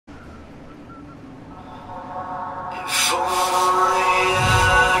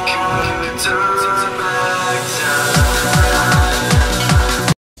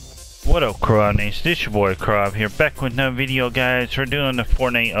Crab Nation, this your boy Crab here, back with another video, guys. We're doing the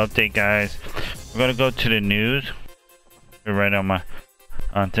Fortnite update, guys. We're gonna go to the news. Right on my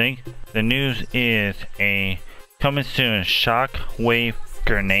thing. The news is a coming soon Shockwave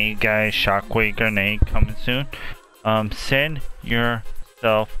grenade, guys. Shockwave grenade coming soon. Send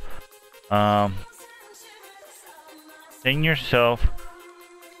yourself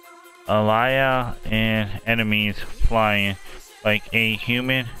Alaya and enemies flying like a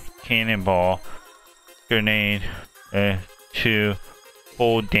human cannonball grenade to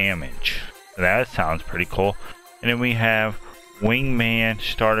full damage. That sounds pretty cool. And then we have Winghman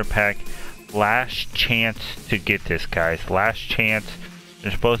starter pack. Last chance to get this, guys. Last chance.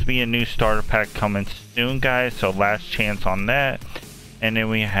 There's supposed to be a new starter pack coming soon, guys, so last chance on that. And then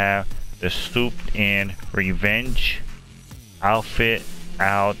we have the souped in revenge outfit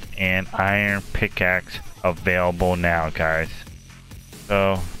out and iron pickaxe available now, guys.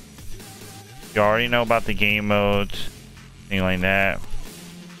 So you already know about the game modes, thing like that.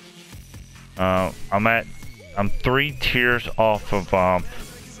 I'm 3 tiers off of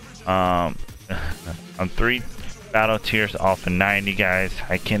I'm 3 battle tiers off of 90, guys.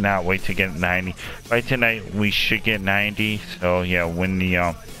 I cannot wait to get 90. By tonight we should get 90. So yeah, when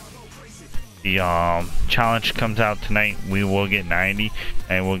the challenge comes out tonight, we will get 90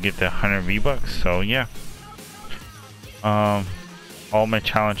 and we'll get the 100 V-Bucks. So yeah, all my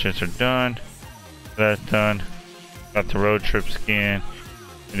challenges are done. That's done. Got the road trip skin.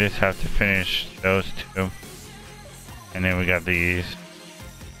 We just have to finish those 2, and then we got these.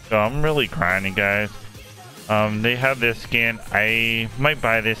 So I'm really grinding, guys. They have this skin. I might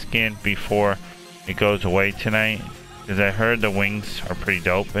buy this skin before it goes away tonight, because I heard the wings are pretty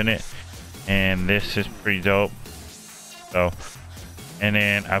dope in it, and this is pretty dope. So, and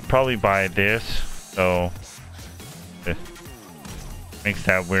then I probably buy this. So it makes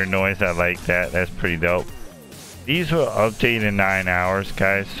that weird noise. I like that. That's pretty dope. These will update in 9 hours,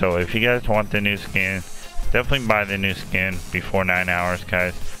 guys. So if you guys want the new skin, definitely buy the new skin before 9 hours,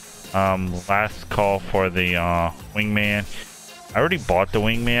 guys. Last call for the Wingman. I already bought the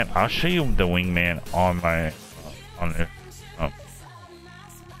Wingman. I'll show you the Wingman on my on the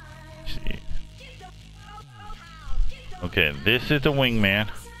see. Okay, this is the Wingman.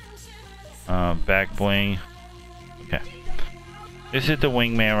 Back bling. Okay, this is the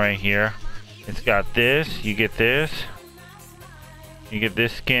Wingman right here. It's got this. You get this. You get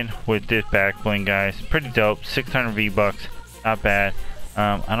this skin with this back bling, guys. Pretty dope. 600 V-Bucks. Not bad.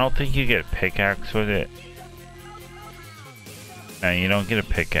 I don't think you get a pickaxe with it. No, you don't get a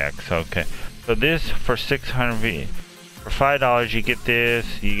pickaxe. Okay. So this for 600 V. For $5 you get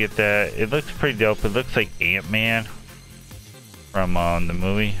this. You get that. It looks pretty dope. It looks like Ant-Man from the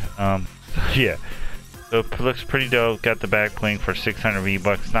movie. Yeah. So it looks pretty dope. Got the back bling for 600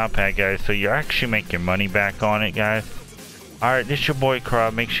 V-Bucks. Not bad, guys. So you actually make your money back on it, guys. Alright, this is your boy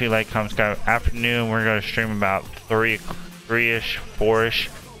Crab. Make sure you like, comment, subscribe. Afternoon, we're going to stream about 3-ish, 4-ish.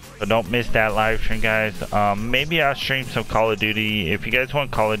 So don't miss that live stream, guys. Maybe I'll stream some Call of Duty. If you guys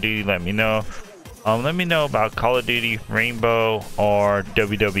want Call of Duty, let me know. Let me know about Call of Duty, Rainbow, or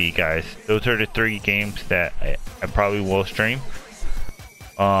WWE, guys. Those are the 3 games that I probably will stream.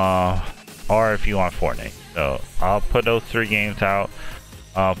 Or if you want Fortnite. So I'll put those 3 games out.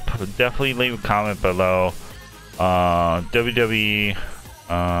 Definitely leave a comment below. WWE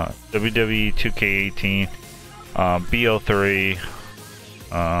 2K18, BO3,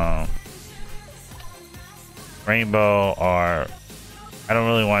 Rainbow, or I don't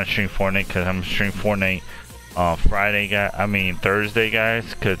really want to stream Fortnite because I'm streaming Fortnite Thursday,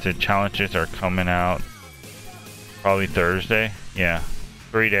 guys, because the challenges are coming out probably Thursday. Yeah,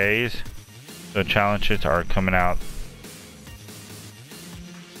 3 days. So challenges are coming out.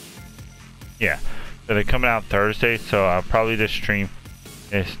 Yeah, so they're coming out Thursday. So I'll probably just stream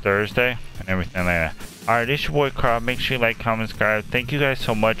this Thursday and everything like that. Alright, this is your boy Crab. Make sure you like, comment, subscribe. Thank you guys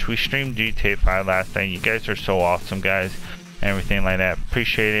so much. We streamed GTA 5 last night. You guys are so awesome, guys. Everything like that.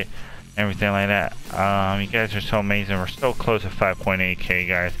 Appreciate it. Everything like that. You guys are so amazing. We're so close to 5.8k,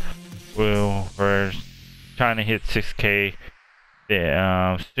 guys. We're trying to hit 6k.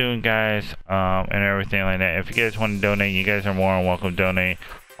 Soon, guys, and everything like that. If you guys want to donate, you guys are more than welcome to donate.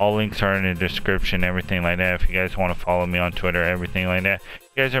 All links are in the description, everything like that. If you guys want to follow me on Twitter, everything like that.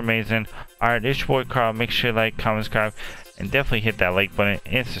 You guys are amazing. Alright, this is your boy Carl. Make sure you like, comment, subscribe, and definitely hit that like button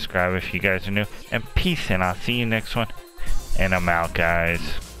and subscribe if you guys are new. And peace, and I'll see you next one. And I'm out, guys.